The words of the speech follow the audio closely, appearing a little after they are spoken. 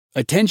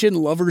Attention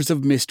lovers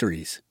of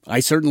mysteries. I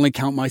certainly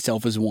count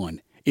myself as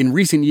one. In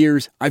recent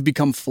years, I've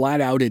become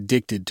flat out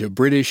addicted to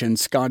British and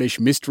Scottish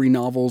mystery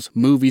novels,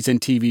 movies,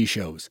 and TV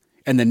shows.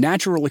 And the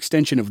natural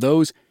extension of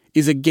those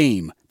is a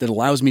game that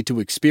allows me to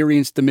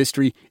experience the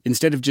mystery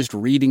instead of just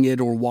reading it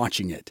or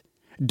watching it.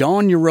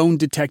 Don your own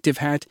detective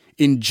hat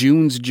in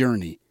June's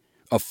Journey,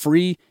 a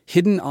free,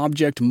 hidden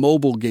object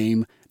mobile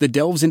game that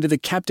delves into the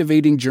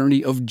captivating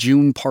journey of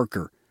June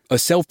Parker, a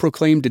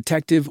self-proclaimed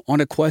detective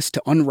on a quest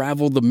to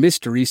unravel the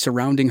mystery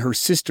surrounding her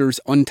sister's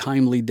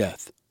untimely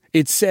death.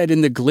 It's set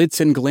in the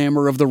glitz and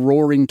glamour of the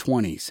Roaring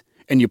 '20s,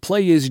 and you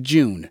play as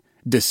June,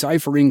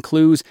 deciphering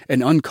clues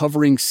and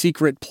uncovering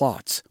secret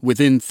plots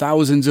within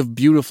thousands of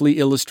beautifully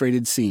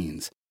illustrated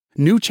scenes.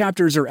 New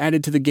chapters are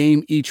added to the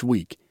game each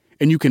week,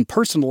 and you can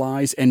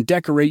personalize and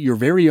decorate your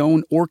very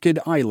own Orchid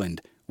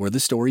Island, where the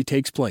story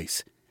takes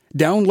place.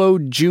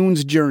 Download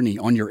June's Journey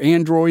on your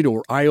Android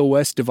or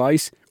iOS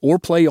device, or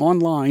play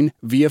online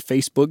via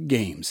Facebook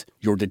Games.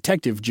 Your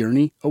detective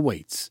journey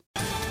awaits.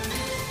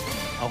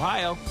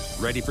 Ohio,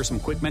 ready for some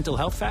quick mental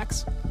health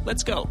facts?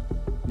 Let's go.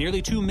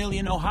 Nearly 2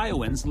 million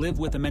Ohioans live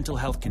with a mental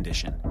health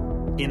condition.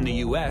 In the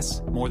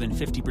U.S., more than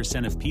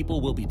 50% of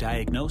people will be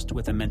diagnosed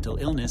with a mental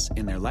illness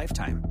in their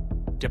lifetime.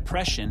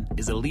 Depression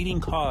is a leading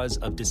cause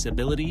of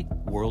disability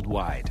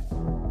worldwide.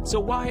 So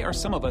why are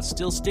some of us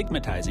still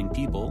stigmatizing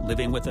people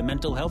living with a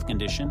mental health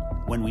condition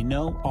when we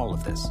know all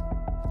of this?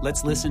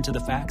 Let's listen to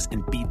the facts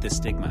and beat the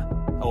stigma.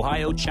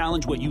 Ohio,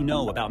 challenge what you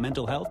know about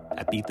mental health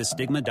at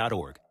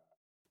beatthestigma.org.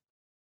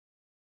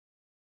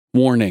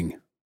 Warning.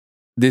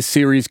 This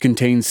series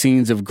contains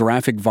scenes of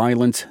graphic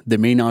violence that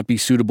may not be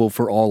suitable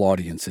for all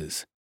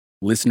audiences.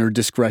 Listener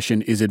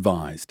discretion is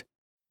advised.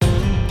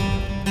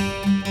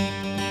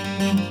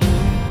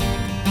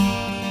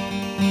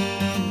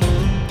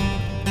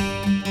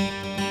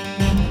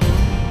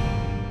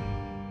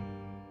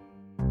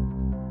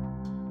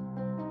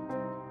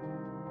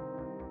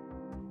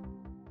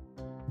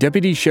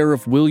 Deputy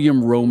Sheriff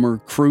William Romer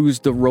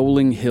cruised the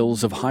rolling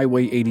hills of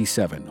Highway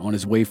 87 on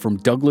his way from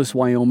Douglas,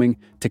 Wyoming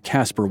to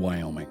Casper,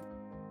 Wyoming.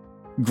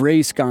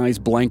 Gray skies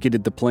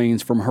blanketed the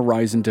plains from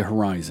horizon to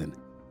horizon.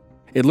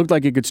 It looked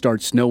like it could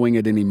start snowing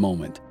at any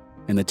moment,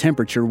 and the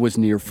temperature was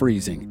near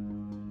freezing.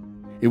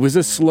 It was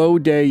a slow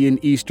day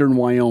in eastern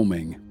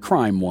Wyoming,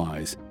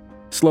 crime-wise,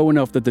 slow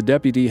enough that the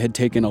deputy had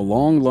taken a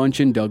long lunch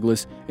in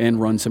Douglas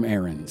and run some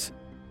errands.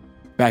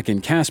 Back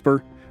in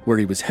Casper, where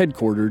he was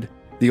headquartered,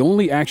 the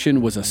only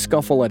action was a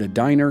scuffle at a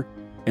diner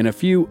and a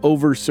few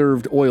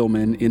overserved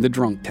oilmen in the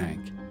drunk tank.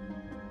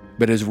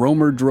 But as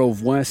Romer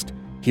drove west,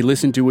 he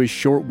listened to his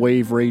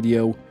shortwave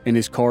radio and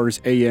his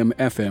car's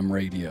AM/FM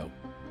radio.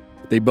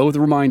 They both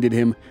reminded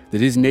him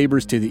that his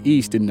neighbors to the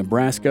east in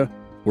Nebraska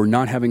were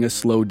not having a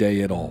slow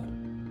day at all.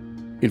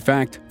 In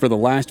fact, for the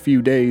last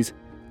few days,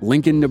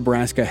 Lincoln,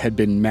 Nebraska had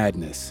been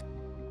madness.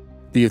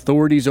 The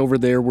authorities over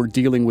there were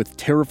dealing with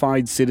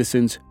terrified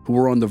citizens who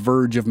were on the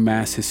verge of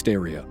mass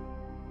hysteria.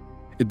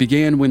 It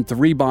began when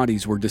 3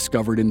 bodies were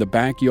discovered in the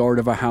backyard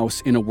of a house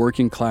in a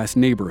working-class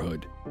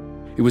neighborhood.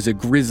 It was a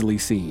grisly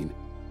scene.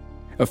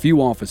 A few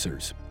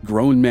officers,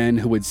 grown men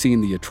who had seen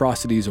the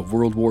atrocities of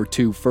World War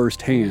II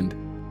firsthand,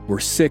 were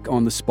sick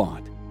on the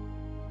spot.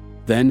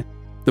 Then,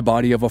 the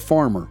body of a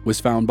farmer was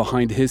found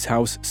behind his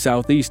house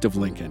southeast of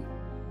Lincoln.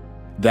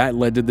 That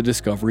led to the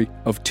discovery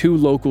of 2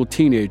 local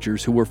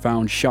teenagers who were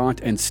found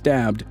shot and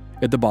stabbed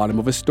at the bottom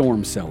of a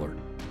storm cellar.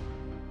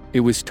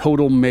 It was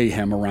total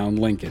mayhem around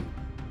Lincoln.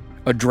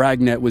 A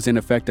dragnet was in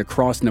effect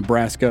across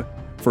Nebraska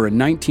for a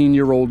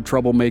 19-year-old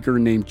troublemaker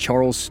named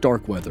Charles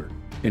Starkweather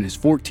and his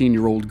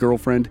 14-year-old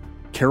girlfriend,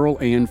 Carol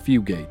Ann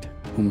Fugate,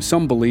 whom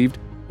some believed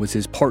was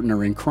his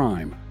partner in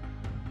crime.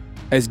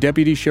 As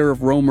Deputy Sheriff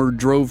Romer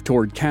drove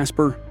toward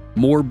Casper,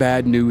 more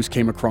bad news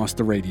came across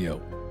the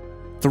radio.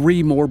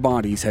 3 more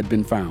bodies had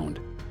been found,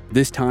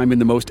 this time in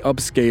the most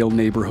upscale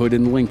neighborhood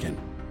in Lincoln.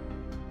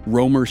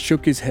 Romer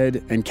shook his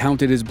head and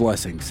counted his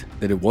blessings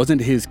that it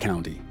wasn't his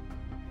county.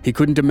 He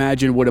couldn't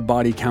imagine what a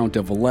body count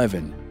of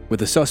 11,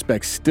 with the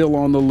suspects still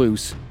on the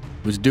loose,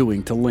 was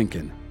doing to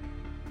Lincoln.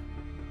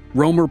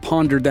 Romer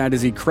pondered that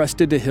as he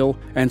crested a hill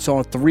and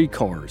saw 3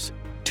 cars,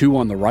 2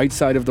 on the right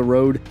side of the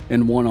road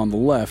and 1 on the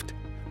left,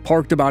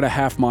 parked about a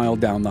half-mile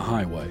down the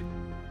highway.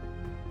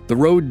 The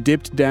road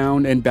dipped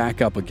down and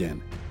back up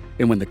again,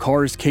 and when the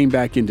cars came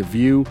back into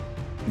view,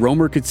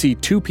 Romer could see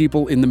 2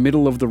 people in the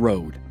middle of the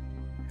road.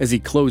 As he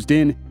closed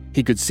in,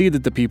 he could see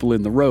that the people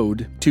in the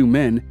road, 2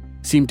 men,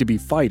 seemed to be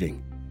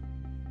fighting.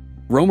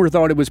 Romer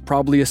thought it was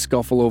probably a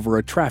scuffle over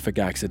a traffic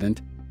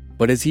accident,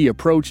 but as he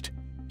approached,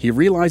 he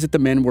realized that the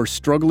men were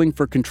struggling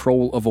for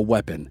control of a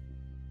weapon.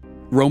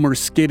 Romer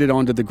skidded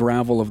onto the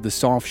gravel of the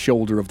soft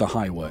shoulder of the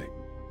highway.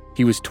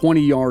 He was 20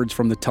 yards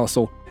from the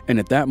tussle, and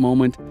at that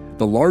moment,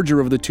 the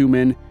larger of the 2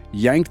 men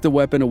yanked the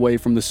weapon away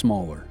from the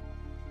smaller.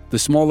 The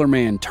smaller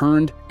man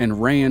turned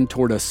and ran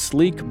toward a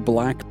sleek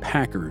black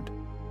Packard.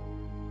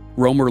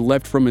 Romer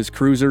leapt from his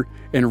cruiser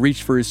and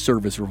reached for his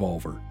service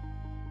revolver.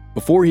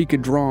 Before he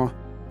could draw,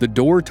 the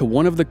door to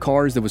one of the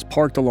cars that was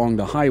parked along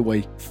the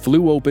highway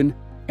flew open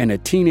and a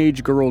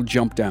teenage girl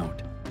jumped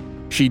out.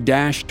 She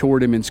dashed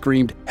toward him and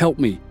screamed, "Help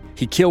me!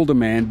 He killed a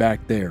man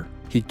back there.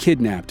 He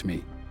kidnapped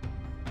me."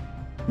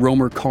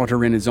 Romer caught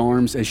her in his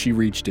arms as she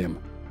reached him.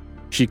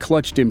 She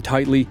clutched him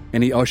tightly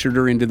and he ushered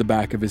her into the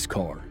back of his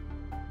car.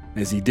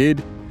 As he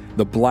did,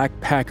 the black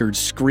Packard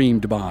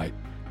screamed by,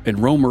 and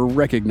Romer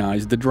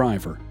recognized the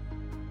driver.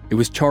 It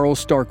was Charles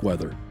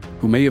Starkweather,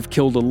 who may have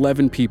killed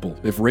 11 people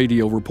if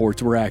radio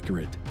reports were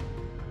accurate.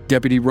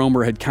 Deputy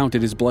Romer had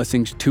counted his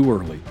blessings too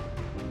early.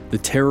 The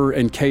terror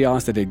and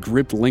chaos that had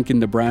gripped Lincoln,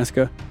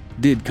 Nebraska,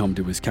 did come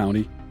to his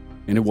county,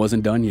 and it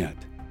wasn't done yet.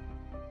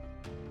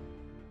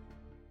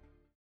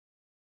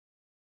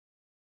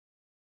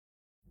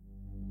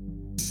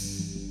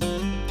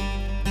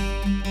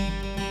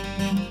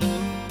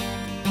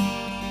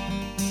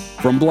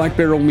 From Black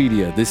Barrel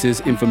Media, this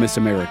is Infamous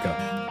America.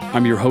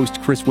 I'm your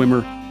host, Chris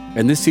Wimmer,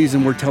 and this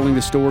season we're telling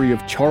the story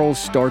of Charles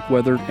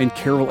Starkweather and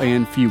Carol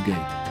Ann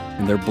Fugate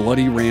and their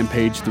bloody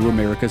rampage through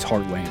America's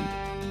heartland.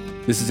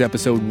 This is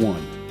Episode 1,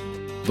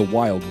 The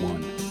Wild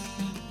One.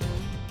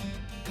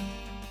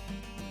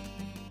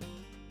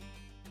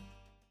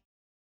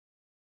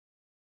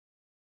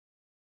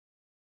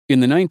 In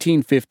the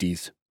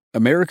 1950s,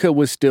 America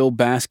was still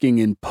basking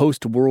in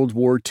post-World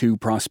War II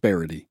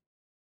prosperity.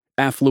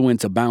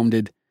 Affluence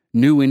abounded,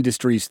 new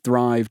industries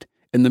thrived,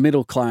 and the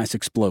middle class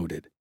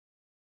exploded.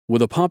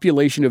 With a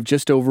population of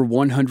just over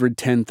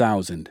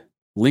 110,000,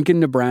 Lincoln,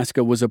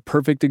 Nebraska was a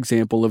perfect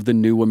example of the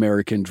new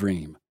American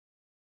dream.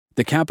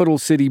 The capital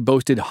city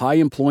boasted high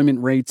employment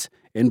rates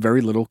and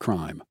very little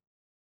crime.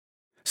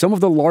 Some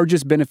of the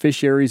largest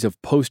beneficiaries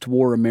of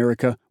post-war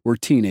America were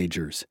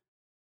teenagers.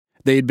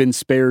 They had been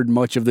spared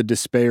much of the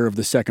despair of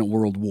the Second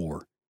World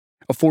War.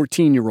 A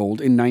 14-year-old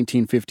in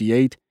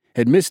 1958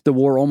 had missed the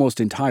war almost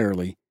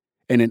entirely,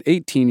 and an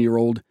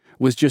 18-year-old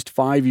was just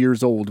 5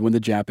 years old when the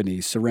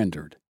Japanese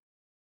surrendered.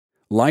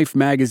 Life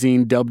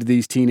magazine dubbed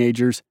these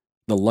teenagers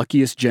the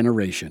luckiest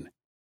generation.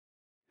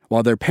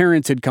 While their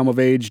parents had come of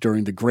age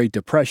during the Great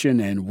Depression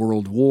and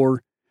World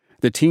War,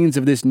 the teens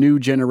of this new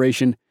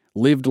generation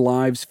lived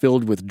lives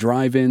filled with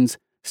drive-ins,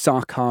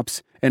 sock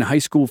hops, and high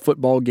school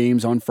football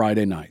games on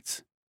Friday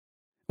nights.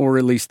 Or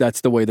at least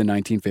that's the way the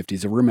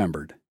 1950s are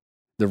remembered.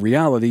 The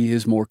reality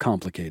is more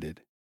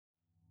complicated.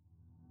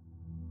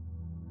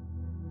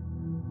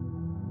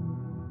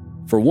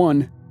 For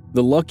one,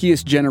 the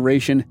luckiest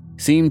generation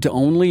seemed to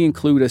only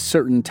include a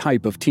certain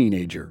type of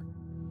teenager,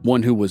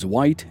 one who was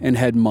white and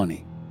had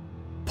money.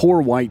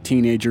 Poor white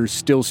teenagers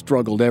still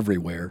struggled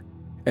everywhere,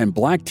 and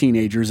black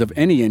teenagers of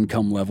any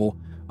income level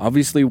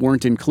obviously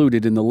weren't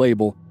included in the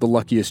label the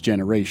luckiest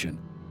generation.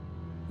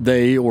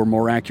 They, or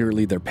more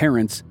accurately their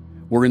parents,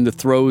 were in the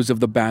throes of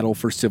the battle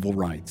for civil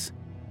rights.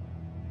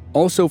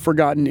 Also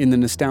forgotten in the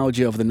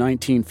nostalgia of the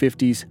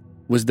 1950s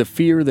was the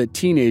fear that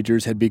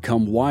teenagers had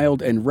become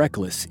wild and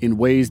reckless in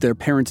ways their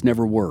parents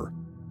never were.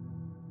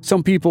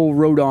 Some people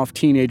wrote off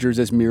teenagers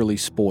as merely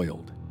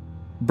spoiled.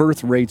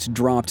 Birth rates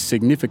dropped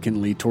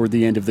significantly toward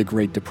the end of the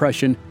Great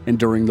Depression and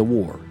during the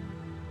war.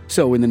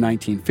 So in the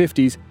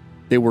 1950s,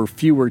 there were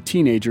fewer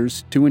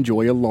teenagers to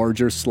enjoy a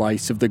larger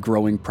slice of the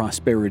growing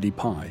prosperity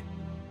pie.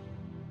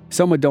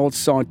 Some adults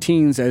saw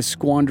teens as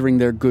squandering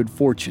their good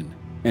fortune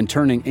and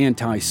turning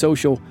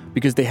anti-social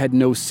because they had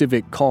no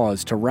civic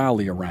cause to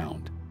rally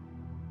around.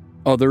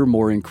 Other,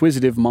 more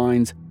inquisitive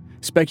minds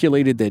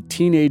speculated that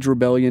teenage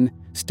rebellion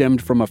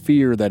stemmed from a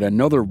fear that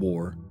another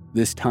war,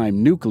 this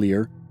time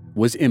nuclear,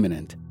 was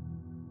imminent.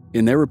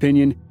 In their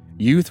opinion,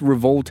 youth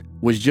revolt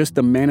was just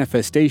the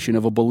manifestation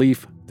of a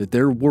belief that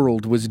their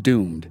world was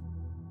doomed.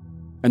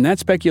 And that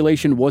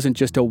speculation wasn't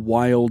just a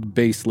wild,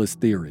 baseless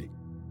theory.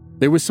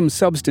 There was some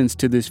substance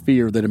to this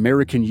fear that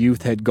American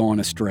youth had gone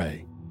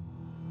astray.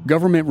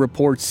 Government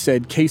reports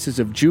said cases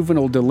of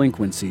juvenile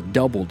delinquency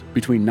doubled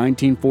between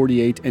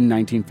 1948 and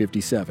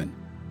 1957.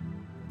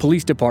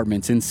 Police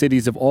departments in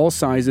cities of all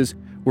sizes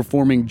were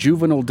forming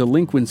juvenile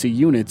delinquency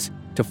units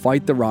to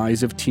fight the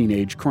rise of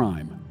teenage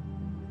crime.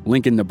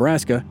 Lincoln,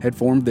 Nebraska had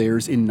formed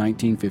theirs in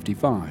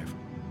 1955.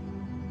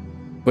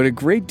 But a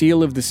great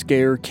deal of the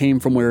scare came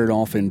from where it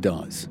often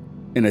does,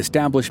 an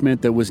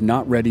establishment that was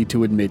not ready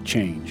to admit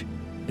change,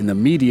 and the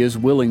media's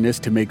willingness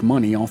to make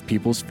money off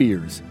people's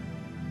fears.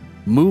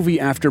 Movie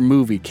after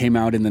movie came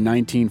out in the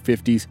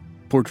 1950s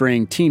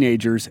portraying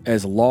teenagers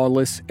as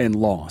lawless and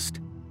lost.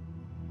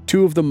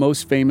 Two of the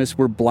most famous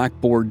were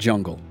Blackboard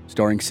Jungle,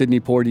 starring Sidney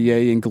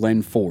Poitier and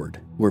Glenn Ford,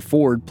 where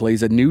Ford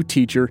plays a new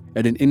teacher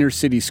at an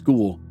inner-city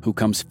school who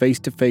comes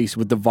face-to-face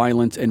with the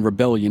violence and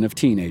rebellion of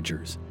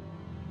teenagers.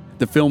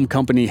 The film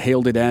company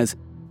hailed it as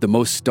the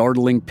most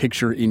startling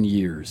picture in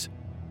years.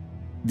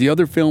 The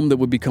other film that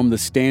would become the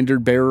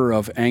standard-bearer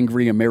of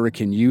angry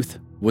American youth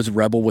was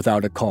Rebel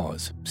Without a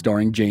Cause,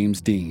 starring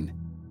James Dean.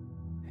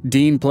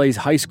 Dean plays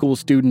high school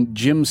student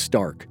Jim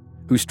Stark,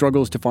 who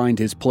struggles to find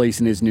his place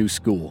in his new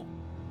school.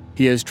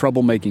 He has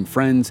trouble making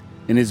friends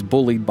and is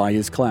bullied by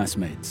his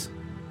classmates.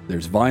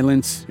 There's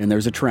violence and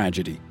there's a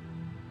tragedy.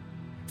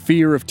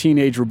 Fear of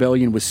teenage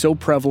rebellion was so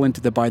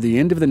prevalent that by the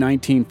end of the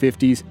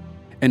 1950s,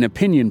 an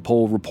opinion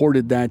poll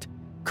reported that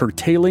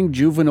curtailing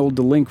juvenile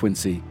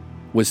delinquency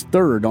was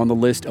third on the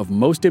list of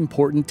most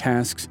important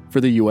tasks for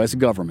the U.S.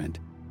 government.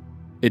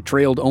 It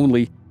trailed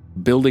only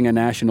building a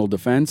national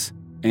defense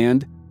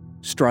and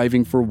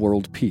striving for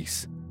world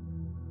peace.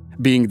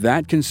 Being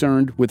that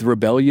concerned with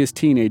rebellious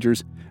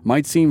teenagers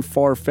might seem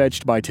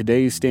far-fetched by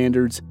today's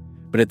standards,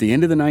 but at the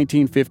end of the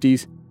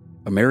 1950s,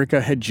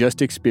 America had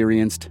just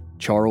experienced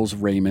Charles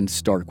Raymond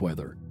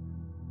Starkweather.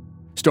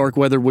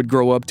 Starkweather would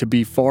grow up to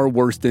be far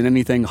worse than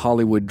anything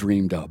Hollywood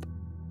dreamed up.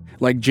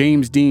 Like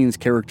James Dean's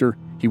character,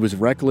 he was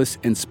reckless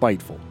and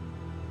spiteful.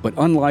 But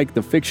unlike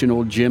the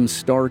fictional Jim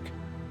Stark,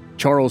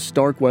 Charles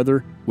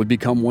Starkweather would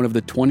become one of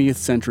the 20th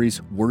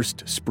century's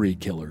worst spree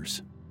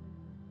killers.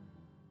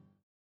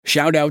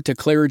 Shout out to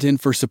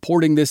Claritin for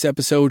supporting this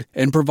episode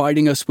and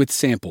providing us with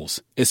samples,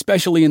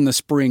 especially in the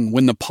spring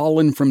when the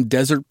pollen from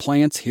desert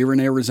plants here in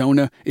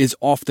Arizona is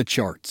off the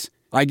charts.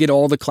 I get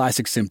all the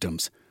classic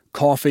symptoms: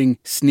 coughing,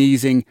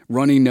 sneezing,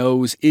 runny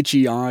nose,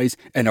 itchy eyes,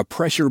 and a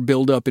pressure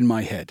buildup in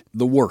my head.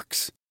 The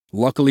works.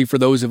 Luckily for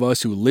those of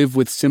us who live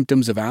with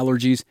symptoms of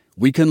allergies,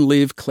 we can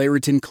live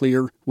Claritin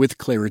Clear with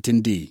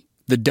Claritin D.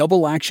 The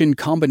double-action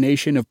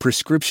combination of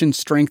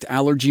prescription-strength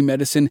allergy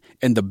medicine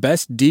and the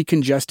best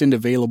decongestant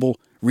available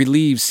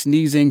relieves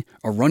sneezing,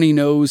 a runny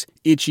nose,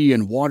 itchy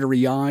and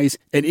watery eyes,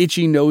 an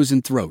itchy nose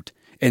and throat,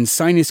 and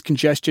sinus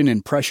congestion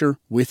and pressure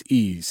with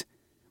ease.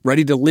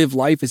 Ready to live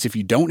life as if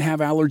you don't have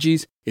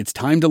allergies? It's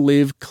time to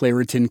live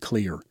Claritin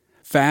Clear.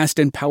 Fast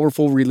and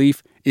powerful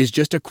relief is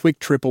just a quick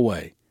trip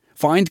away.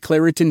 Find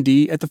Claritin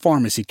D at the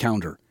pharmacy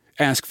counter.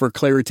 Ask for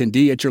Claritin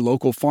D at your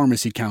local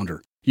pharmacy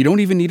counter. You don't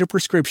even need a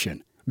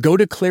prescription. Go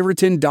to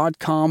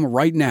Claritin.com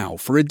right now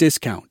for a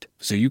discount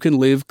so you can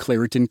live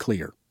Claritin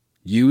Clear.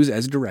 Use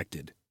as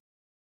directed.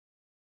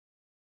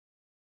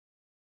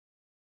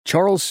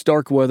 Charles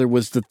Starkweather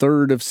was the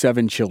third of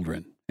 7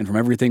 children, and from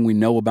everything we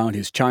know about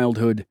his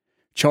childhood,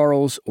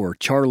 Charles, or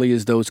Charlie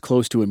as those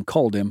close to him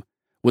called him,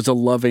 was a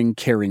loving,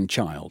 caring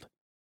child.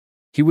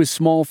 He was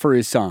small for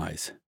his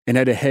size and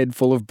had a head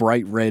full of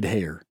bright red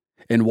hair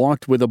and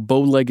walked with a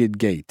bow-legged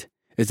gait,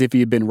 as if he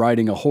had been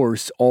riding a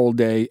horse all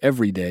day,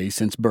 every day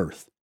since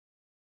birth.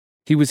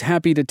 He was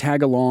happy to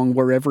tag along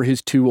wherever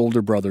his 2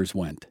 older brothers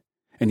went,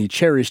 and he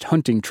cherished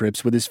hunting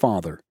trips with his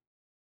father.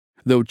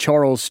 Though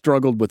Charles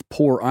struggled with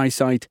poor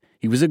eyesight,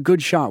 he was a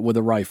good shot with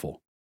a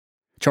rifle.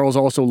 Charles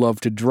also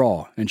loved to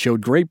draw and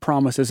showed great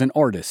promise as an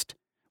artist,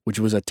 which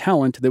was a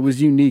talent that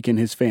was unique in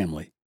his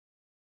family.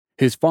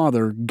 His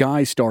father,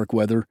 Guy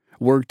Starkweather,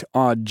 worked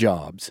odd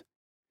jobs.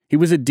 He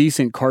was a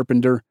decent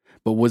carpenter,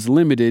 but was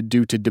limited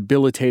due to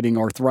debilitating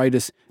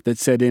arthritis that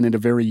set in at a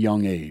very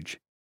young age.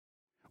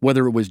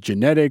 Whether it was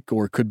genetic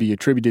or could be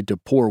attributed to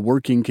poor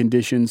working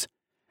conditions,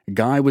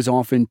 Guy was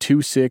often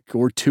too sick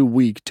or too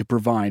weak to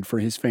provide for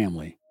his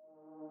family.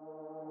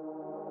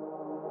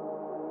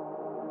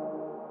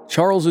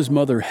 Charles's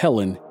mother,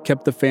 Helen,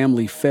 kept the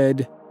family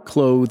fed,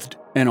 clothed,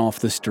 and off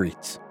the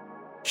streets.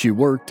 She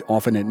worked,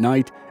 often at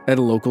night, at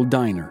a local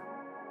diner.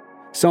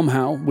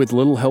 Somehow, with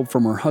little help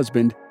from her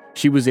husband,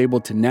 she was able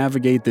to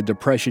navigate the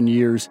Depression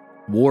years,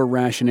 war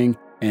rationing,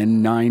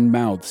 and 9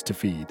 mouths to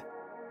feed.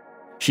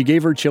 She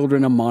gave her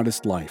children a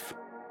modest life.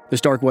 The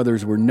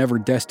Starkweathers were never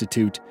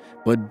destitute,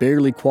 but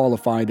barely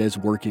qualified as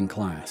working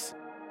class.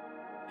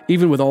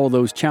 Even with all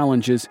those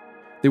challenges,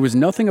 there was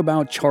nothing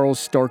about Charles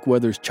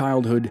Starkweather's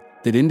childhood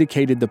that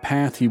indicated the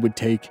path he would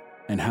take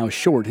and how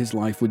short his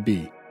life would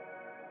be.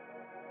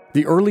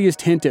 The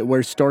earliest hint at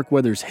where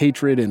Starkweather's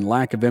hatred and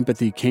lack of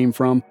empathy came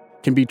from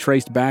can be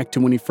traced back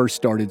to when he first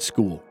started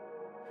school.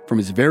 From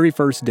his very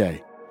first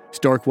day,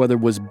 Starkweather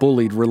was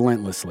bullied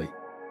relentlessly.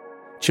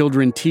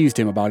 Children teased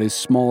him about his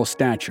small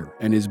stature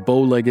and his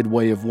bow-legged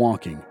way of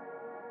walking.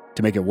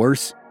 To make it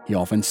worse, he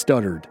often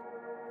stuttered,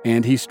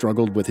 and he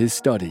struggled with his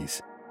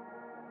studies.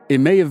 It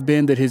may have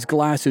been that his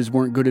glasses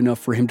weren't good enough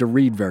for him to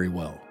read very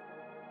well.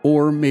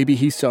 Or maybe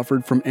he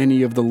suffered from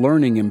any of the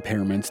learning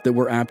impairments that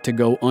were apt to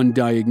go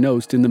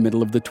undiagnosed in the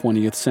middle of the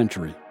 20th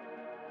century.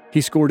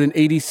 He scored an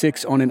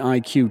 86 on an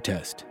IQ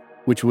test,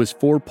 which was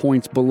 4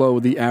 points below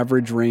the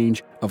average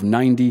range of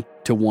 90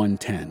 to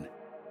 110.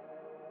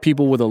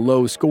 People with a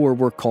low score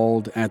were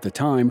called, at the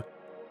time,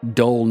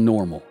 dull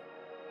normal,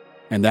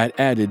 and that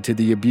added to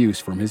the abuse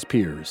from his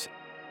peers.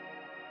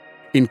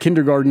 In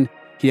kindergarten,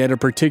 he had a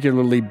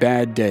particularly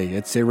bad day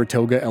at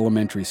Saratoga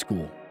Elementary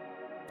School.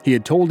 He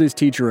had told his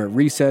teacher at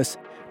recess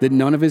that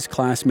none of his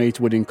classmates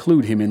would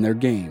include him in their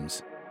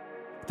games.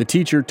 The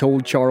teacher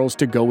told Charles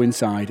to go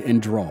inside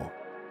and draw.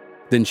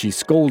 Then she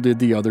scolded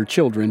the other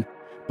children,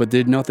 but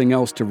did nothing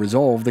else to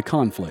resolve the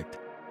conflict.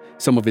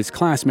 Some of his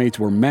classmates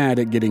were mad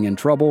at getting in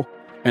trouble,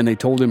 and they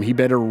told him he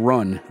better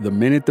run the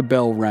minute the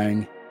bell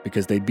rang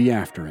because they'd be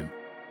after him.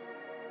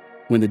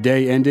 When the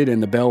day ended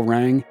and the bell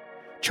rang,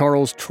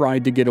 Charles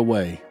tried to get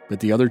away, but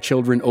the other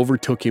children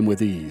overtook him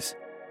with ease.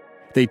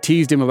 They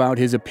teased him about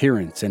his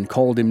appearance and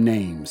called him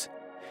names.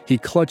 He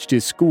clutched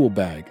his school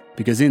bag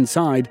because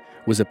inside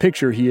was a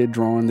picture he had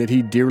drawn that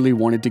he dearly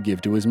wanted to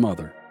give to his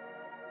mother.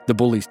 The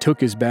bullies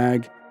took his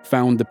bag,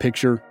 found the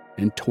picture,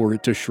 and tore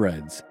it to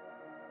shreds.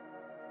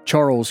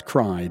 Charles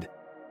cried,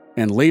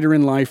 and later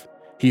in life,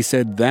 He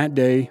said that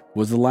day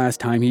was the last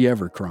time he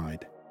ever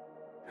cried.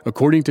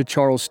 According to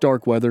Charles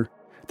Starkweather,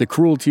 the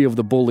cruelty of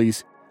the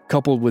bullies,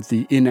 coupled with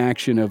the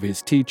inaction of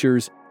his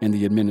teachers and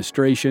the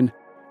administration,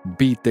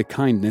 beat the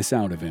kindness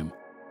out of him.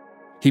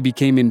 He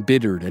became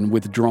embittered and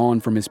withdrawn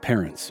from his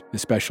parents,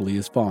 especially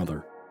his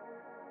father.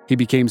 He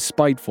became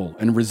spiteful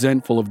and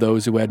resentful of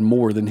those who had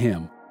more than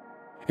him,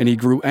 and he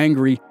grew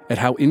angry at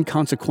how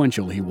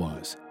inconsequential he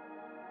was.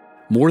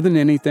 More than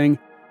anything,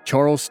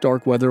 Charles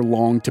Starkweather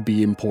longed to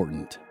be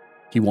important.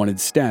 He wanted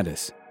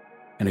status,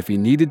 and if he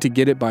needed to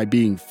get it by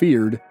being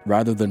feared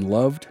rather than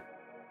loved,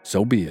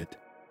 so be it.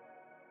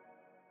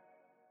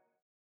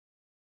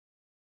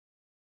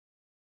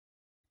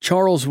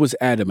 Charles was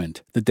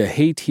adamant that the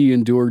hate he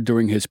endured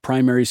during his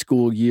primary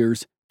school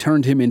years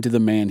turned him into the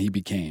man he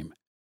became.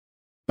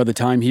 By the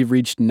time he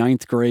reached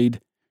 9th grade,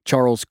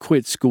 Charles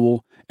quit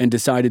school and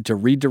decided to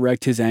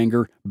redirect his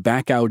anger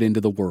back out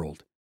into the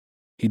world.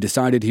 He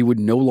decided he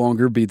would no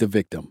longer be the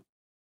victim.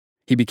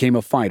 He became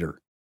a fighter,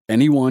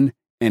 anyone,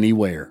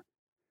 anywhere.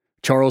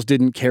 Charles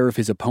didn't care if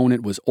his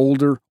opponent was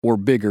older or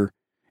bigger,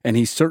 and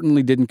he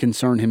certainly didn't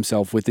concern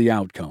himself with the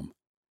outcome.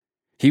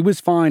 He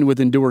was fine with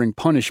enduring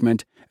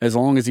punishment as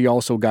long as he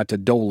also got to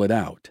dole it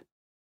out.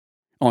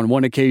 On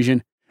one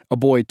occasion, a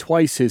boy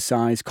twice his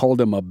size called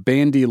him a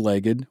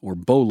bandy-legged or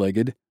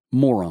bow-legged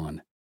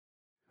moron.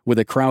 With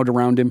a crowd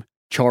around him,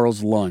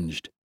 Charles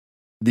lunged.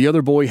 The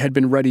other boy had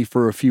been ready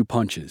for a few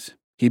punches.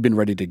 He'd been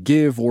ready to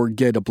give or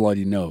get a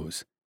bloody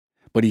nose.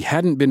 But he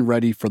hadn't been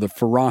ready for the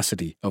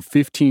ferocity of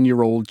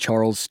 15-year-old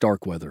Charles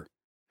Starkweather.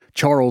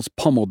 Charles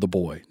pummeled the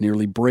boy,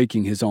 nearly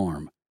breaking his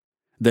arm.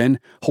 Then,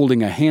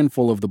 holding a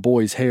handful of the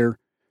boy's hair,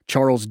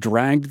 Charles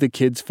dragged the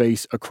kid's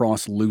face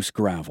across loose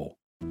gravel.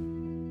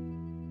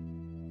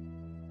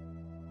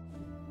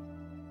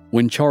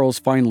 When Charles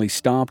finally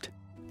stopped,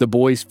 the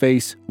boy's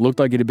face looked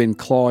like it had been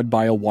clawed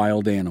by a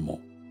wild animal.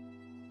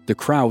 The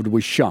crowd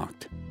was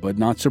shocked, but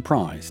not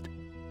surprised.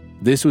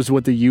 This was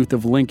what the youth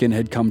of Lincoln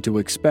had come to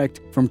expect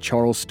from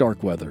Charles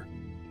Starkweather.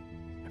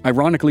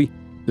 Ironically,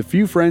 the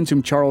few friends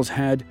whom Charles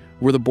had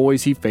were the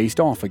boys he faced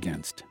off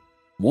against.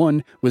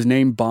 One was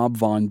named Bob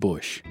Von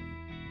Bush.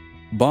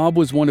 Bob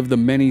was one of the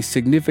many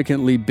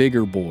significantly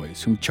bigger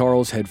boys whom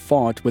Charles had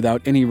fought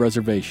without any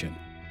reservation.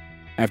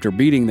 After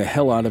beating the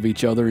hell out of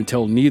each other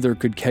until neither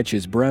could catch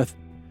his breath,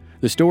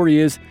 the story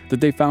is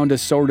that they found a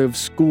sort of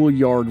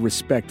schoolyard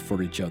respect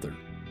for each other.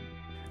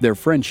 Their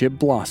friendship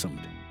blossomed.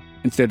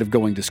 Instead of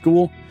going to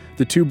school,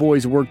 the two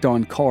boys worked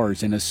on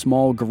cars in a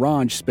small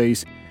garage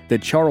space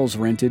that Charles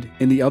rented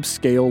in the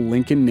upscale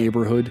Lincoln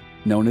neighborhood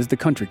known as the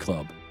Country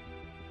Club.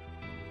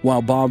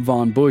 While Bob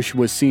Von Bush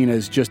was seen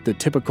as just the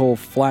typical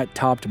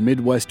flat-topped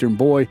Midwestern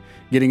boy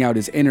getting out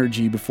his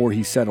energy before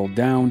he settled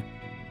down,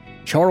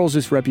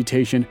 Charles's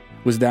reputation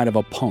was that of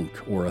a punk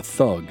or a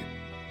thug.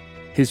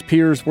 His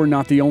peers were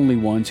not the only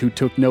ones who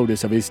took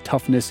notice of his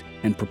toughness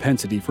and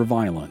propensity for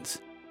violence.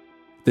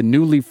 The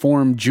newly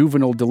formed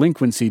Juvenile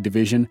Delinquency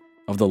Division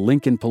of the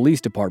Lincoln Police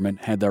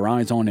Department had their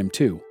eyes on him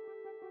too.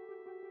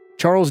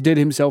 Charles did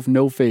himself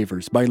no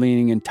favors by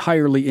leaning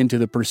entirely into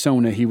the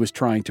persona he was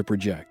trying to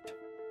project.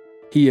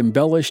 He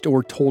embellished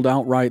or told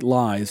outright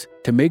lies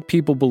to make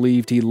people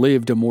believe he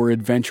lived a more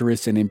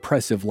adventurous and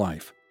impressive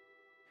life.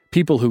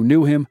 People who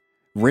knew him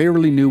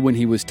rarely knew when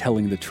he was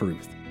telling the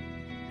truth,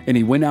 and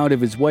he went out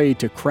of his way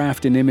to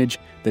craft an image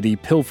that he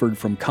pilfered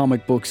from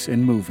comic books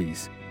and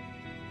movies.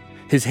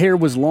 His hair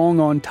was long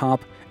on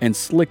top and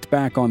slicked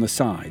back on the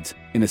sides,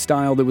 in a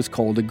style that was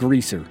called a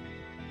greaser.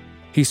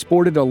 He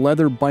sported a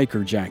leather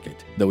biker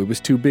jacket, though it was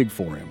too big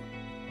for him.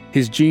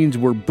 His jeans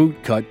were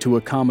boot-cut to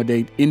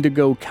accommodate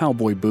indigo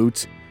cowboy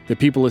boots that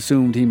people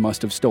assumed he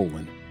must have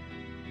stolen.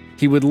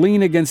 He would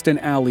lean against an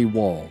alley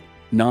wall,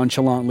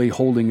 nonchalantly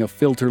holding a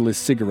filterless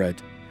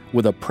cigarette,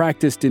 with a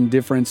practiced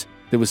indifference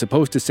that was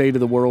supposed to say to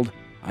the world,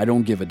 "I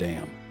don't give a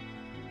damn."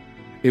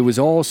 It was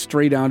all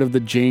straight out of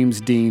the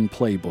James Dean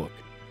playbook,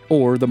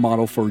 or the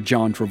model for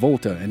John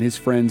Travolta and his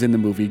friends in the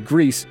movie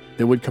Grease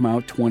that would come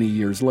out 20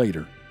 years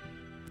later.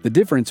 The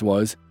difference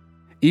was,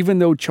 even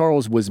though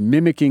Charles was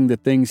mimicking the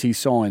things he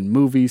saw in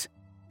movies,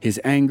 his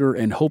anger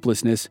and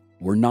hopelessness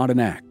were not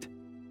an act.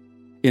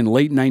 In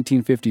late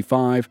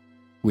 1955,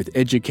 with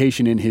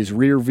education in his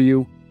rear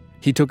view,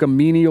 he took a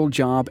menial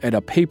job at a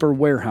paper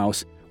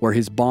warehouse where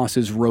his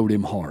bosses rode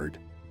him hard.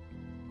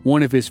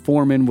 One of his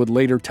foremen would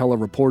later tell a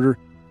reporter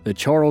that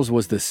Charles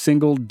was the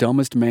single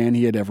dumbest man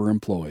he had ever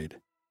employed.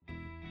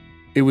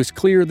 It was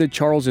clear that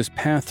Charles's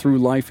path through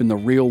life in the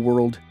real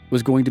world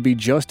was going to be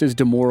just as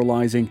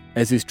demoralizing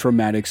as his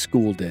traumatic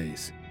school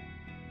days.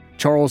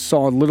 Charles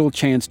saw little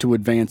chance to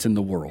advance in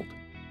the world,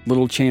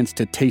 little chance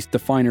to taste the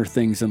finer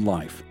things in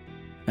life,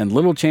 and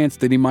little chance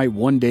that he might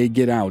one day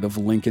get out of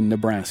Lincoln,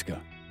 Nebraska.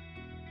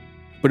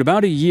 But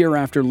about a year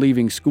after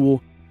leaving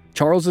school,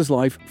 Charles's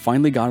life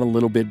finally got a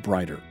little bit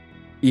brighter,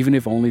 even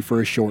if only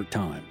for a short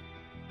time.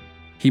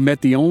 He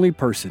met the only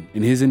person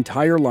in his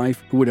entire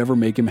life who would ever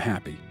make him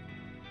happy.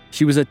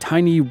 She was a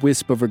tiny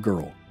wisp of a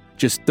girl,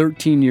 just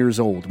 13 years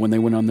old when they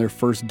went on their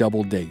first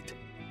double date,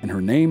 and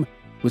her name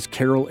was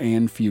Carol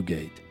Ann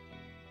Fugate.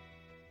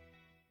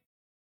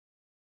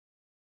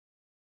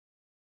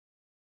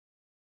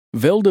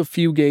 Velda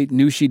Fugate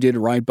knew she did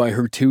right by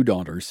her two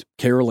daughters,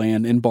 Carol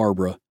Ann and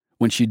Barbara,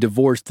 when she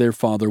divorced their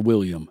father,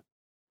 William.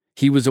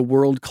 He was a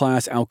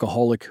world-class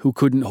alcoholic who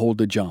couldn't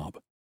hold a job.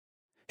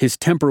 His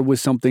temper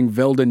was something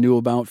Velda knew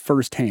about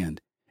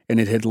firsthand, and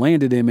it had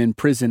landed him in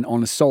prison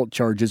on assault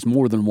charges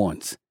more than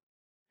once.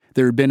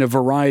 There had been a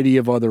variety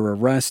of other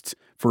arrests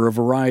for a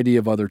variety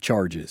of other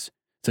charges,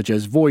 such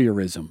as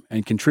voyeurism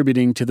and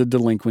contributing to the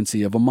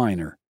delinquency of a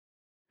minor.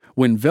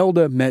 When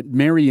Velda met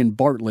Marion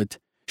Bartlett,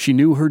 she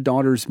knew her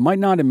daughters might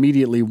not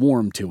immediately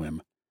warm to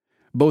him.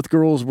 Both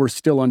girls were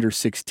still under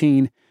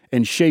 16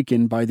 and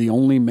shaken by the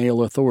only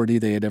male authority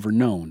they had ever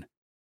known.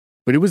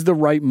 But it was the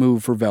right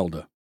move for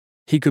Velda.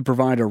 He could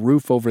provide a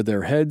roof over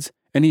their heads,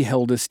 and he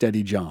held a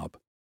steady job.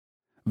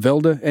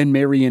 Velda and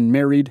Marion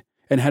married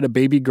and had a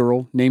baby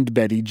girl named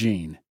Betty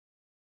Jean.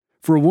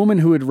 For a woman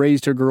who had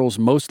raised her girls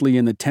mostly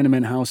in the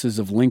tenement houses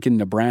of Lincoln,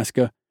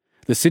 Nebraska,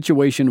 the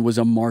situation was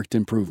a marked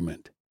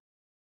improvement.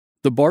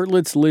 The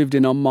Bartletts lived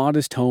in a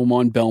modest home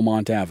on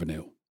Belmont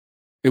Avenue.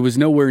 It was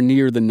nowhere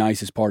near the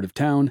nicest part of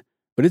town,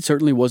 but it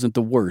certainly wasn't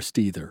the worst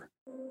either.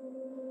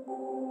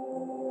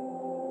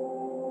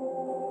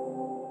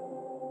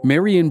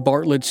 Marion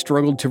Bartlett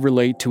struggled to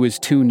relate to his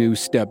two new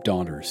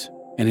stepdaughters,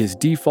 and his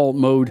default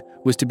mode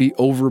was to be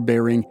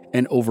overbearing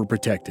and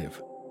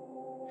overprotective.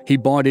 He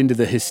bought into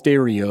the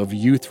hysteria of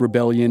youth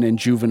rebellion and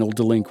juvenile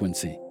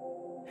delinquency.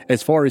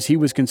 As far as he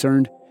was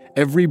concerned,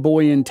 every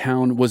boy in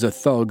town was a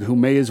thug who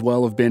may as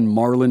well have been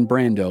Marlon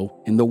Brando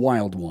in The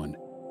Wild One.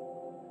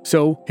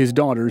 So, his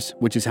daughters,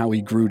 which is how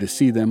he grew to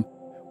see them,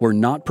 were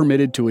not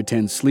permitted to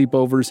attend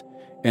sleepovers,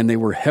 and they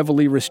were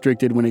heavily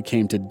restricted when it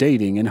came to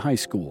dating in high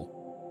school.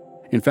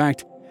 In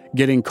fact,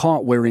 getting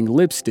caught wearing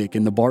lipstick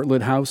in the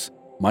Bartlett house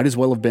might as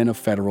well have been a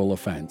federal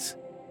offense.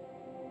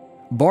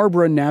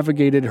 Barbara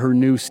navigated her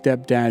new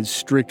stepdad's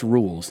strict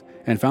rules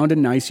and found a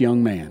nice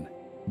young man,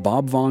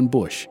 Bob Von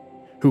Bush,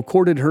 who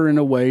courted her in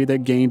a way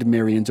that gained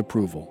Marion's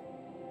approval.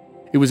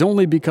 It was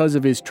only because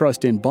of his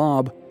trust in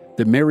Bob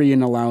that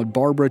Marion allowed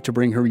Barbara to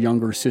bring her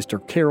younger sister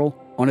Carol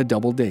on a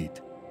double date.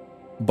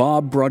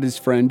 Bob brought his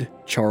friend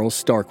Charles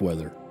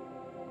Starkweather.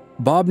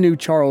 Bob knew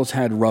Charles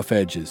had rough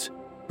edges,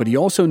 but he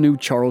also knew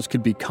Charles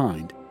could be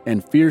kind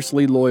and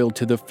fiercely loyal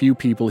to the few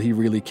people he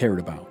really cared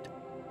about.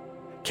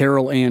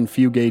 Carol Ann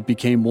Fugate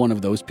became one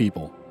of those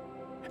people.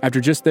 After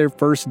just their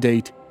first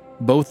date,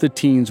 both the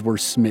teens were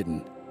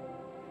smitten.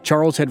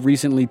 Charles had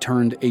recently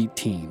turned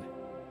 18.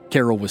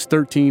 Carol was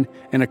 13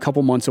 and a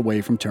couple months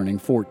away from turning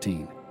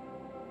 14.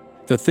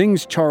 The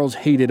things Charles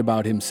hated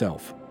about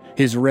himself,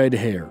 his red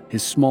hair,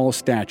 his small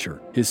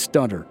stature, his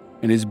stutter,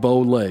 and his bow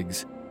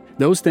legs,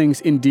 those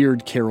things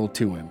endeared Carol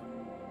to him.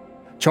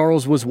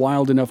 Charles was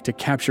wild enough to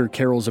capture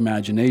Carol's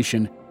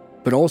imagination,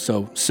 but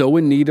also so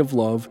in need of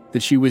love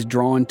that she was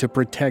drawn to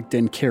protect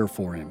and care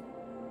for him.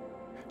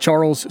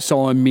 Charles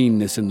saw a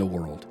meanness in the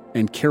world,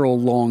 and Carol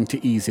longed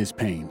to ease his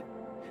pain.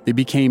 They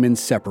became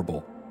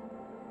inseparable.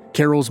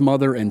 Carol's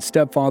mother and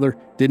stepfather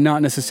did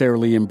not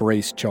necessarily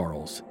embrace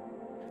Charles.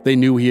 They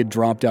knew he had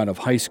dropped out of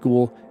high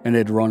school and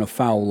had run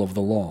afoul of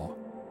the law.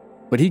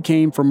 But he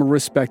came from a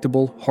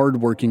respectable,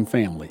 hard-working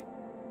family.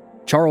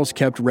 Charles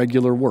kept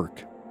regular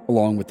work.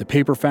 Along with the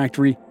paper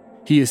factory,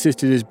 he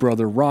assisted his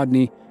brother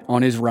Rodney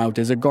on his route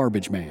as a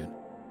garbage man.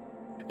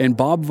 And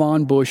Bob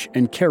Von Bush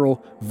and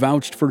Carol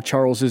vouched for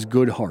Charles's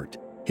good heart,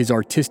 his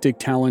artistic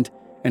talent,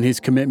 and his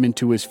commitment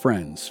to his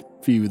friends,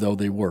 few though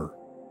they were.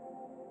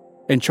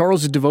 And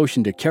Charles's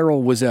devotion to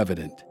Carol was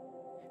evident.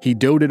 He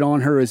doted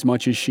on her as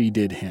much as she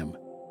did him.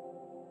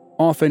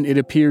 Often it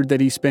appeared that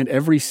he spent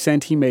every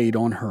cent he made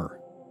on her.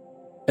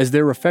 As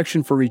their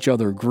affection for each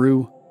other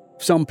grew,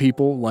 some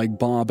people, like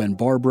Bob and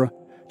Barbara,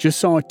 just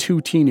saw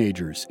two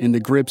teenagers in the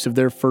grips of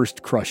their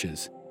first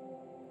crushes.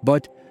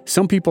 But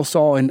some people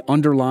saw an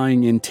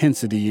underlying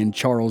intensity in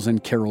Charles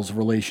and Carol's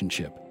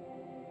relationship.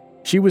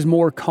 She was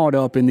more caught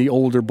up in the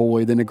older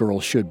boy than a girl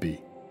should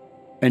be.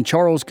 And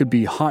Charles could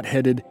be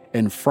hot-headed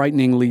and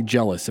frighteningly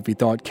jealous if he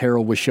thought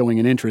Carol was showing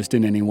an interest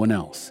in anyone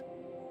else.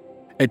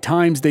 At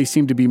times, they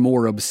seemed to be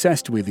more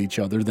obsessed with each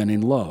other than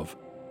in love.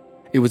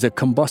 It was a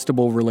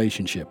combustible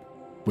relationship,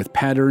 with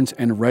patterns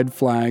and red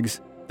flags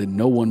that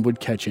no one would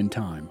catch in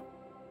time.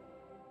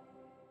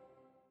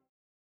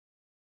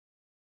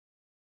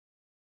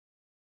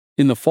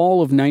 In the fall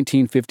of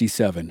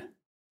 1957,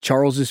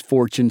 Charles's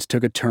fortunes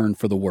took a turn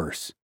for the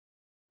worse.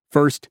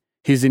 First,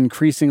 his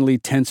increasingly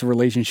tense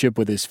relationship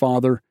with his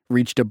father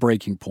reached a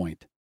breaking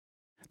point.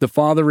 The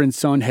father and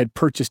son had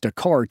purchased a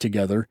car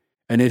together,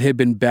 and it had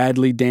been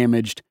badly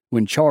damaged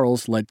when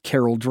Charles let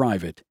Carol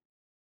drive it.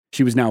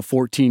 She was now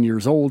 14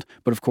 years old,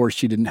 but of course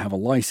she didn't have a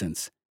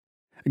license.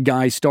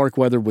 Guy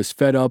Starkweather was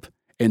fed up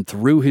and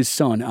threw his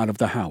son out of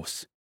the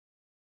house.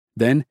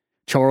 Then,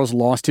 Charles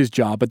lost his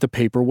job at the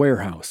paper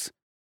warehouse.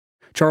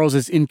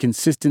 Charles's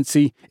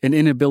inconsistency and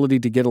inability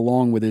to get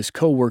along with his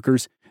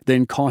co-workers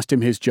then cost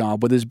him his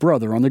job with his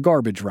brother on the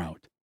garbage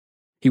route.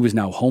 He was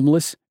now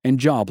homeless and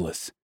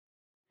jobless.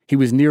 He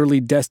was nearly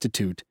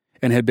destitute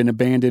and had been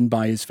abandoned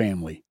by his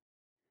family.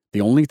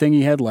 The only thing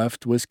he had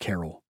left was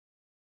Carol.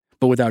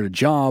 But without a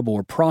job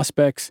or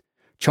prospects,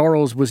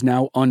 Charles was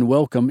now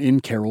unwelcome in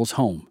Carol's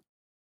home.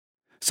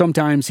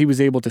 Sometimes he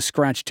was able to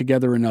scratch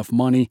together enough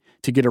money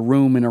to get a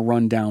room in a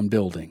rundown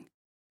building.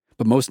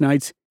 But most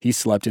nights, he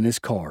slept in his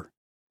car.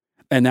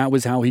 And that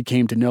was how he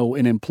came to know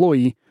an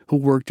employee who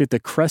worked at the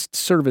Crest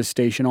service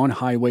station on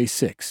Highway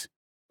 6,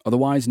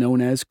 otherwise known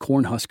as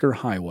Cornhusker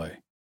Highway.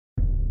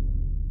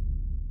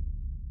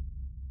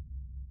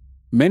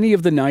 Many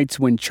of the nights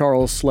when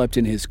Charles slept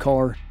in his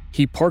car,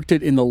 he parked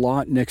it in the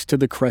lot next to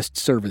the Crest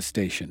service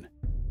station.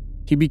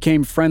 He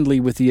became friendly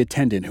with the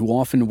attendant who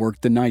often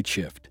worked the night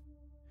shift.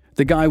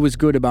 The guy was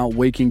good about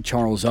waking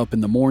Charles up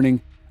in the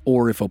morning,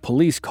 or if a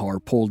police car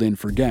pulled in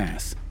for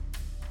gas.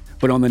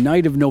 But on the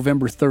night of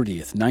November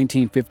 30th,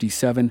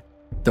 1957,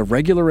 the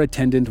regular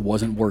attendant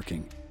wasn't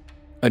working.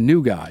 A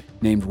new guy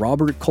named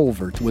Robert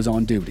Colvert was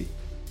on duty.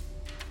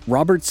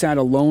 Robert sat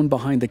alone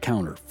behind the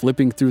counter,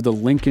 flipping through the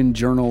Lincoln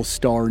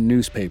Journal-Star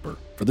newspaper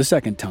for the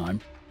second time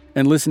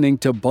and listening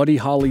to Buddy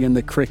Holly and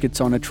the Crickets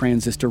on a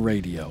transistor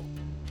radio.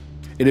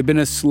 It had been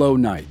a slow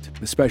night,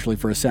 especially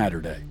for a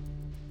Saturday.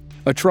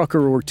 A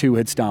trucker or two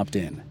had stopped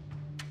in.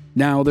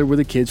 Now there were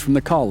the kids from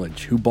the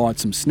college who bought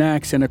some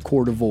snacks and a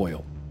quart of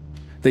oil.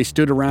 They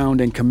stood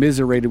around and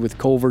commiserated with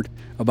Colvert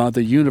about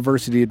the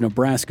University of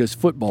Nebraska's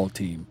football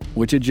team,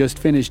 which had just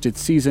finished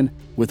its season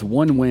with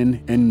 1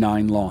 win and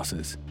 9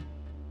 losses.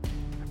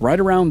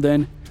 Right around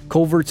then,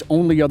 Colvert's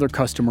only other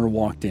customer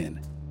walked in.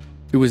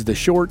 It was the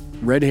short,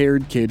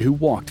 red-haired kid who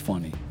walked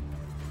funny.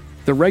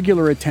 The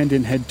regular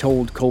attendant had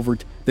told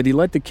Colvert that he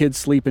let the kid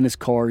sleep in his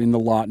car in the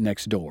lot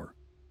next door.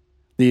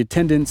 The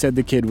attendant said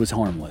the kid was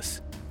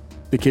harmless.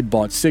 The kid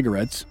bought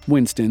cigarettes,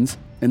 Winston's,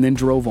 and then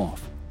drove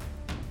off.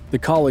 The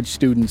college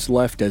students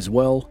left as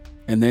well,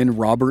 and then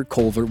Robert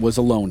Colvert was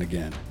alone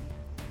again.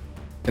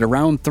 At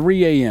around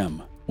 3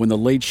 a.m., when the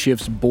late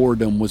shift's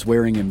boredom was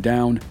wearing him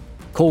down,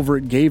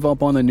 Colvert gave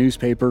up on the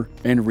newspaper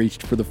and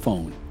reached for the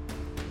phone.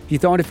 He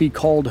thought if he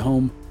called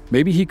home,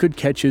 maybe he could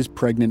catch his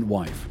pregnant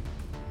wife.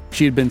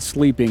 She had been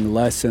sleeping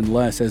less and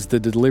less as the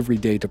delivery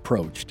date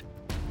approached.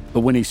 But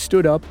when he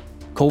stood up,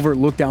 Colvert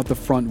looked out the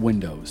front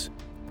windows.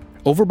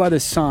 Over by the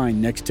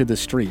sign next to the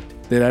street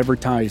that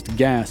advertised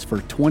gas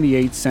for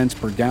 28 cents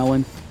per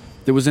gallon,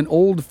 there was an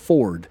old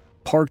Ford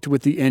parked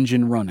with the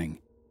engine running.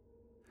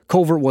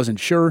 Colvert wasn't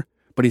sure,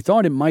 but he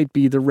thought it might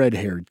be the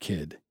red-haired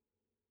kid.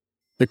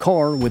 The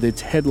car, with its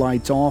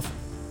headlights off,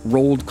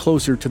 rolled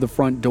closer to the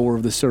front door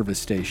of the service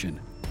station.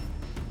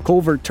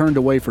 Colvert turned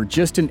away for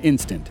just an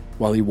instant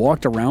while he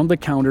walked around the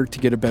counter to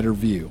get a better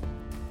view.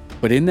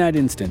 But in that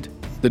instant,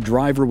 the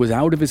driver was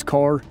out of his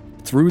car,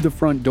 through the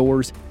front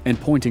doors, and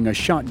pointing a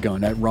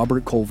shotgun at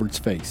Robert Colvert's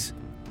face.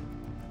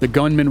 The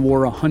gunman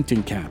wore a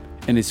hunting cap,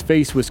 and his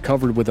face was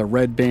covered with a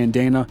red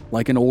bandana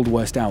like an Old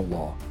West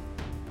outlaw.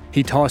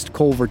 He tossed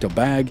Colvert a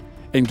bag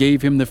and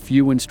gave him the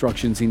few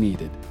instructions he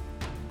needed.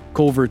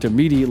 Colvert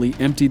immediately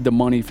emptied the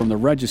money from the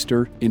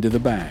register into the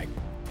bag.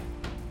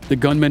 The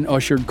gunman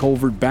ushered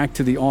Colvert back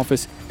to the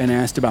office and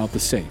asked about the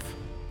safe.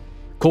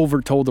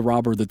 Colvert told the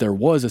robber that there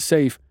was a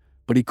safe,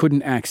 but he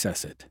couldn't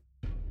access it.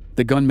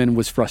 The gunman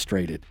was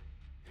frustrated.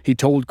 He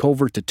told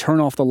Colvert to turn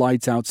off the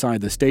lights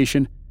outside the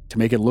station to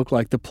make it look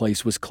like the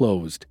place was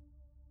closed.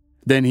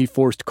 Then he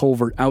forced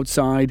Colvert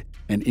outside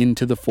and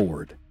into the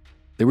Ford.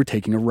 They were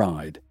taking a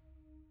ride.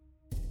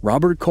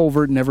 Robert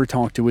Colvert never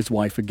talked to his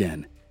wife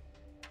again.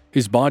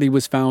 His body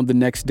was found the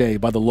next day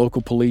by the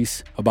local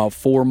police about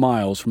 4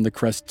 miles from the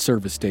Crest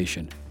service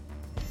station.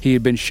 He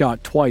had been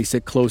shot twice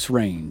at close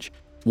range,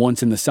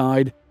 once in the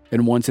side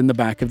and once in the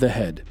back of the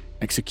head,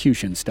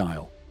 execution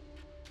style.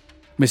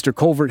 Mr.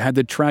 Colvert had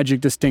the tragic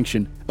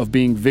distinction of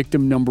being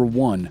victim number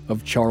 1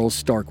 of Charles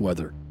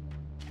Starkweather.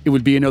 It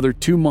would be another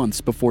 2 months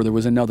before there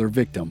was another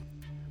victim,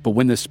 but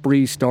when the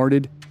spree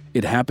started,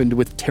 it happened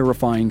with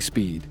terrifying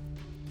speed.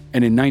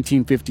 And in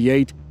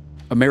 1958,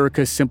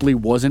 America simply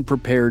wasn't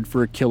prepared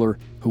for a killer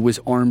who was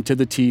armed to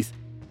the teeth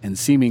and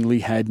seemingly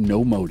had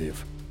no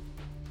motive.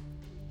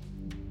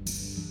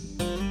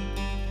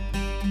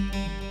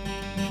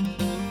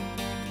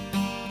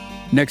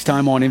 Next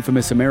time on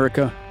Infamous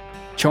America,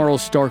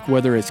 Charles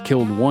Starkweather has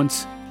killed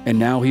once, and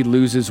now he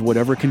loses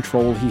whatever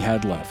control he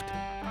had left.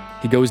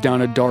 He goes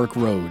down a dark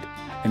road,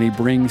 and he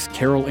brings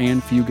Carol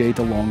Ann Fugate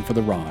along for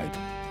the ride.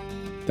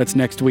 That's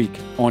next week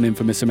on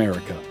Infamous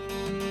America.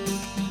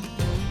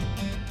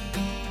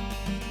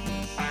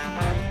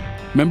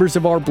 Members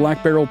of our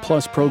Black Barrel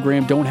Plus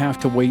program don't have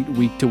to wait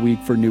week to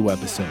week for new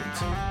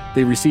episodes.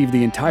 They receive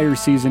the entire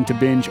season to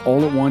binge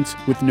all at once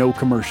with no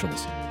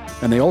commercials.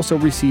 And they also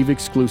receive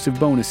exclusive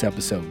bonus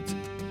episodes.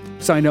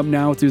 Sign up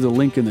now through the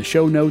link in the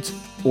show notes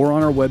or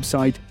on our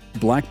website,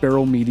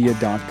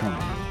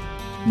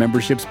 blackbarrelmedia.com.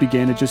 Memberships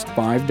begin at just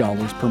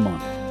 $5 per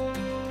month.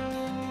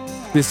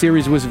 This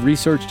series was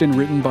researched and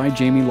written by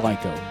Jamie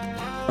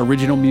Lyko.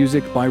 Original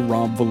music by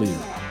Rob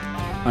Valier.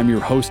 I'm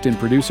your host and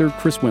producer,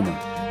 Chris Wimmer.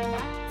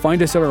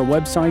 Find us at our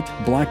website,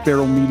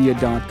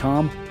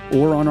 blackbarrelmedia.com,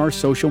 or on our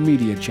social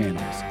media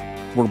channels.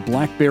 We're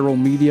Black Barrel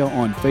Media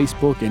on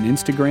Facebook and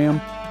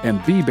Instagram,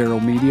 and B Barrel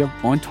Media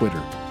on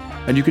Twitter.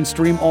 And you can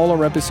stream all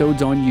our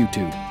episodes on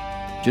YouTube.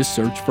 Just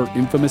search for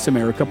Infamous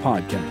America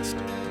Podcast.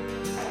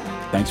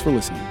 Thanks for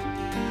listening.